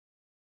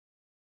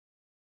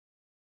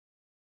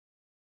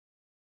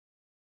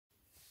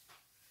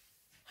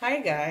Hi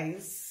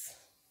guys,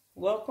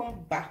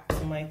 welcome back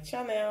to my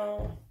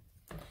channel.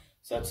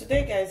 So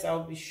today guys,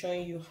 I'll be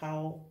showing you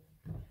how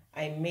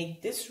I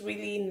make this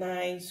really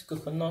nice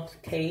coconut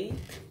cake.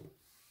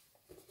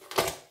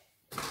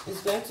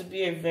 It's going to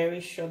be a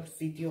very short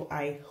video.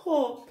 I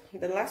hope.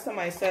 The last time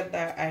I said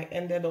that, I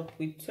ended up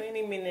with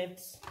 20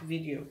 minutes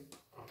video.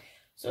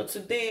 So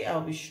today I'll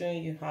be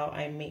showing you how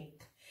I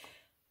make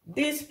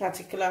this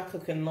particular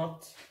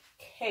coconut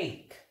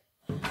cake.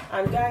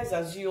 And guys,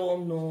 as you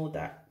all know,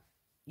 that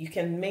you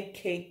can make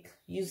cake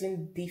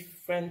using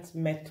different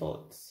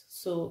methods.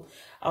 So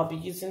I'll be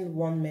using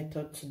one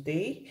method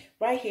today.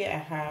 Right here I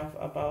have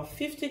about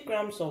 50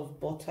 grams of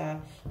butter,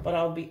 but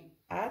I'll be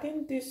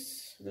adding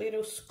this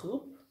little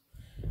scoop.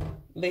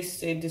 Let's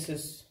say this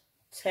is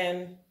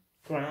 10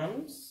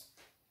 grams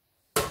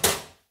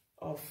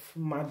of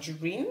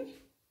margarine.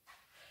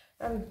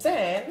 And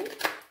then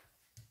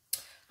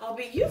I'll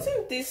be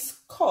using this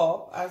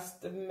cup as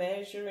the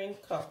measuring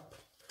cup.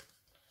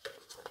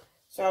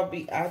 So I'll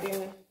be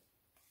adding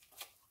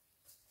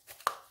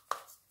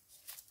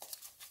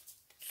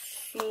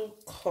 2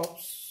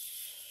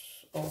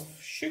 cups of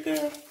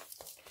sugar.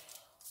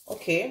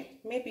 Okay,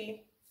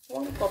 maybe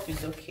 1 cup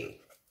is okay,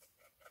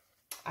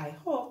 I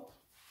hope,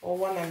 or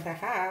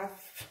 1.5.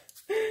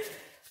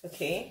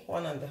 Okay,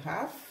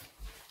 1.5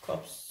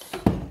 cups.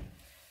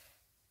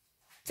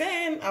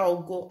 Then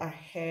I'll go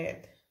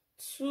ahead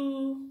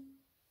to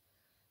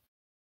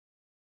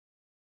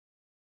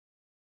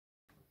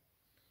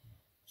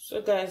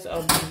So guys,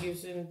 I'll be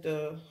using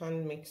the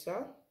hand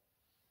mixer.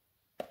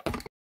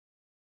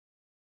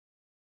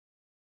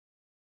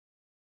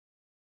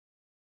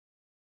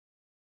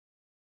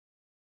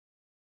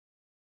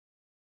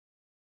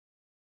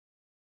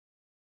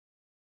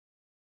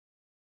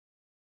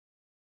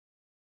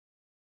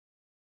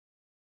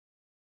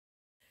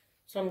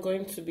 So I'm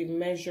going to be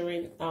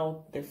measuring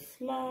out the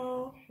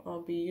flour.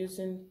 I'll be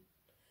using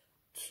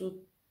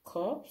 2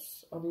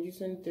 cups. I'm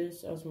using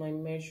this as my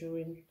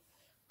measuring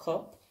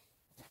cup.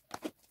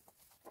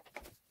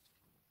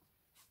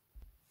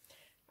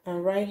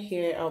 And right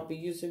here, I'll be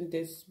using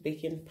this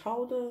baking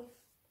powder.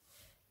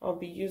 I'll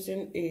be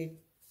using a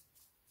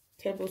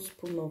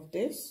tablespoon of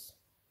this.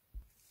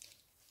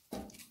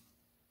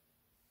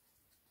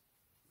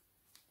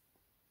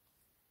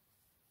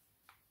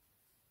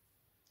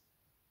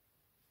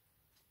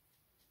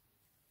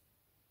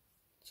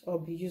 So I'll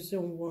be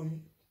using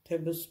 1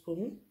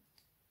 tablespoon.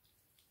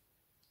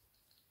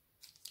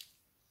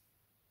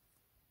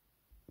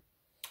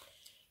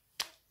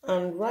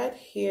 And right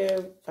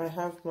here, I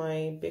have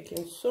my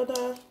baking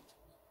soda.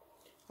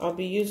 I'll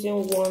be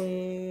using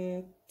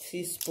 1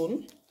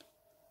 teaspoon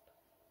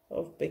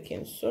of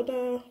baking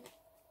soda.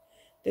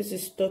 This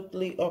is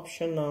totally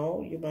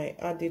optional. You might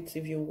add it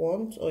if you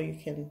want, or you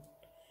can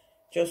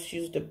just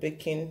use the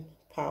baking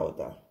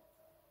powder.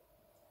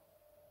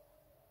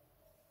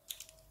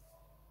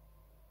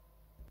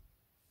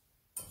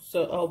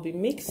 So I'll be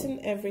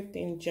mixing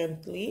everything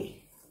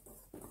gently.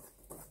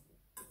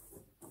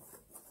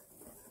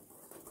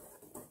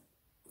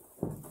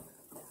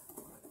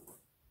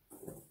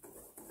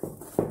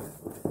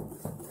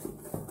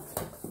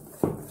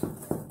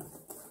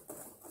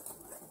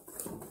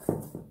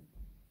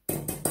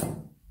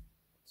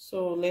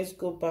 So let's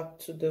go back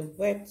to the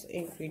wet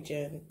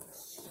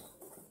ingredients.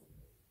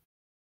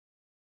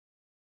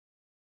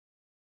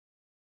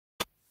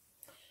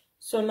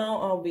 So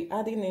now I'll be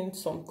adding in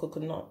some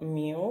coconut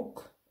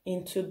milk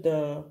into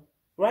the,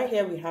 right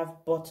here we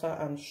have butter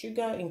and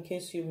sugar in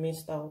case you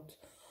missed out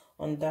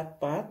on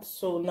that part.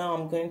 So now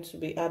I'm going to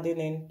be adding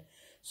in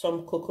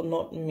some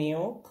coconut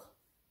milk.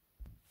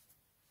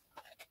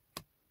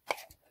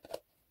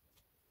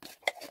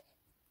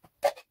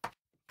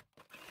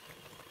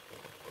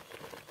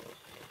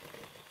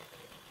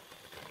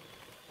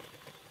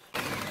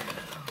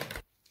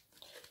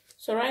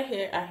 So right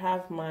here I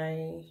have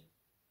my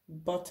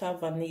butter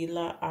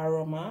vanilla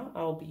aroma.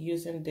 I'll be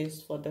using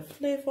this for the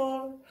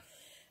flavor.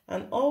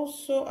 And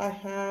also I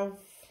have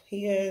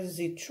here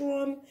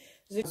citron.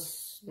 This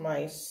is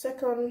my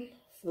second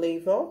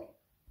flavor.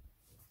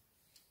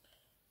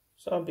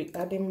 So I'll be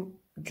adding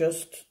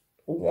just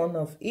 1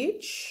 of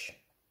each.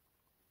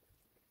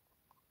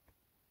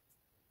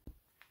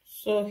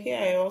 So here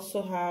I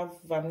also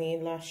have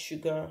vanilla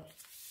sugar.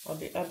 I'll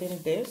be adding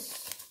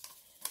this.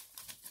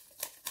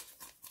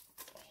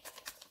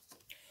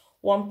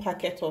 1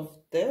 packet of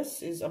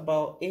this is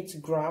about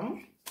 8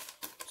 grams.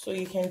 So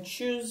you can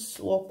choose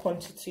what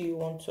quantity you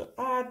want to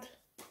add.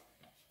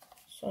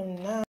 So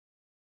now,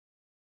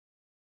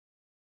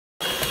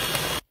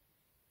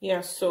 yeah,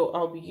 so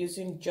I'll be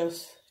using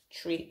just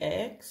 3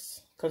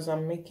 eggs because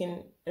I'm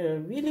making a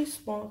really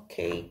small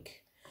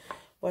cake.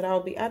 But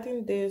I'll be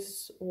adding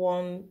this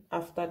one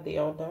after the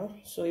other,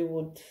 so it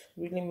would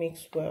really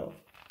mix well.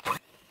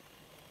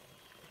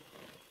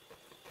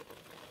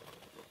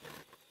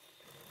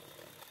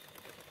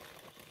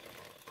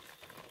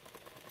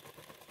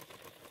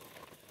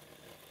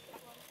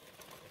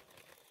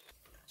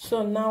 So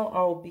now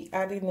I'll be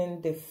adding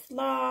in the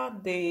flour,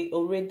 the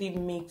already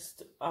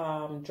mixed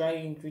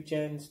dry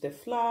ingredients, the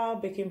flour,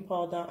 baking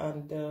powder,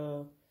 and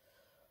the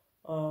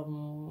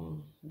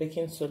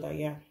baking soda.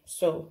 Yeah,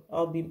 so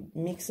I'll be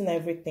mixing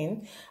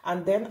everything,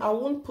 and then I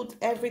won't put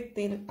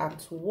everything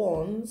at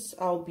once.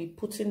 I'll be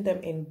putting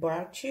them in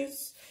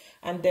batches,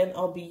 and then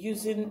I'll be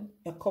using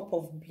a cup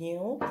of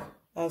milk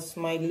as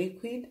my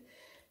liquid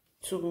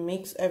to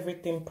mix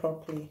everything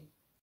properly.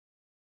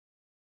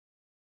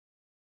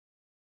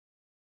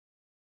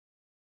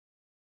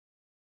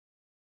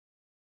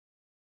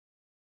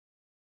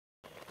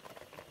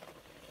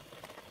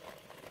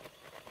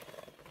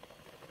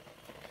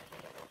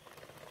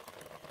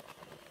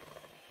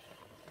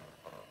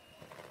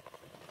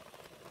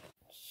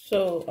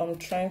 So I'm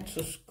trying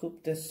to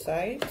scoop the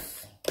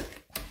sides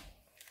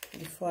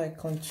before I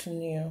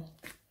continue.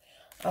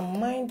 And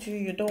mind you,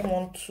 you don't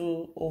want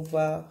to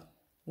over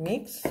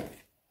mix.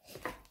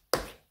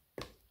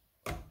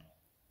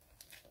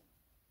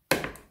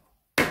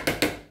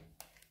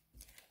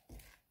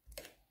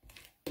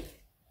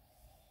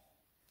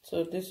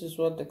 So this is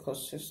what the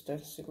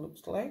consistency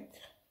looks like.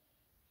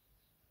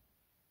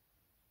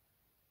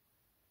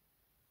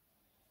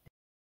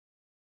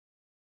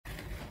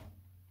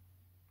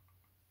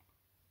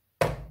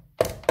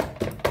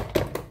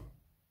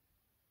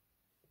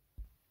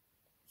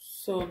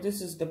 So this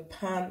is the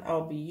pan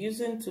I'll be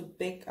using to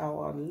bake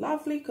our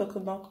lovely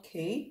coconut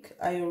cake.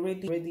 I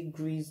already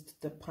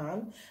greased the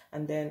pan,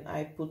 and then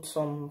I put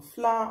some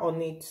flour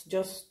on it,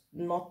 just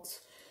not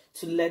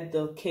to let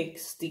the cake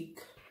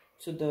stick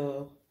to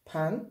the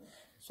pan.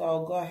 So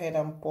I'll go ahead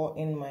and pour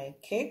in my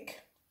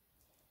cake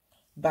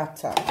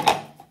batter.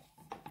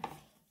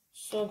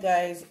 So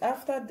guys,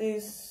 after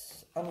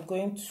this, I'm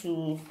going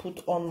to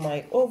put on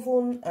my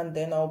oven, and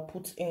then I'll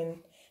put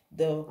in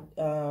the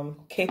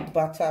cake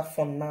batter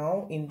for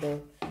now in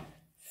the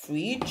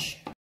fridge.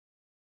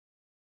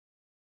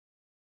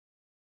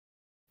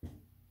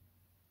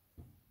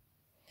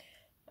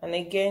 And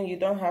again, you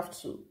don't have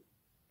to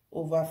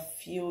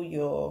overfill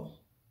your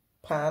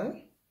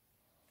pan.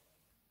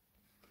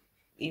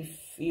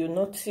 If you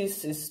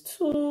notice it's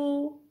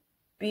too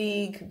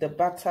big, the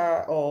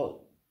batter or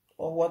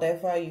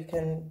whatever, you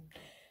can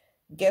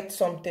get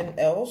something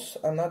else,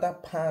 another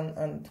pan,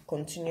 and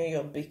continue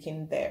your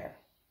baking there.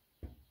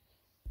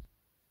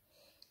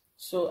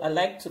 So I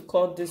like to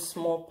call this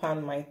small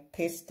pan my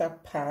taster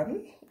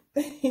pan.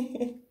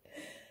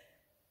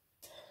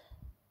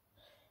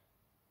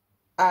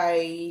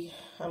 I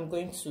am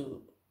going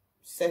to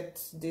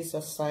set this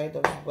aside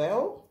as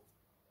well,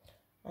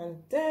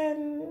 and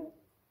then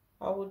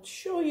I would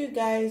show you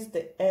guys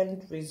the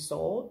end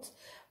result.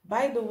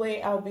 By the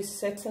way, I'll be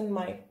setting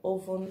my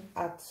oven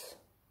at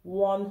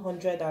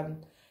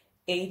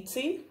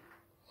 180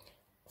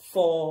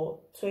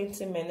 for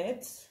 20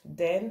 minutes,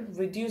 then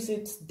reduce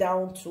it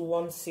down to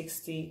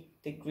 160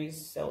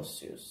 degrees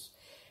Celsius.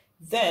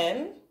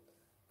 Then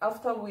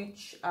after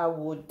which I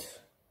would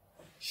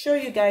show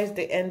you guys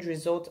the end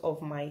result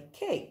of my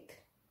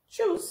cake.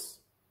 Choose.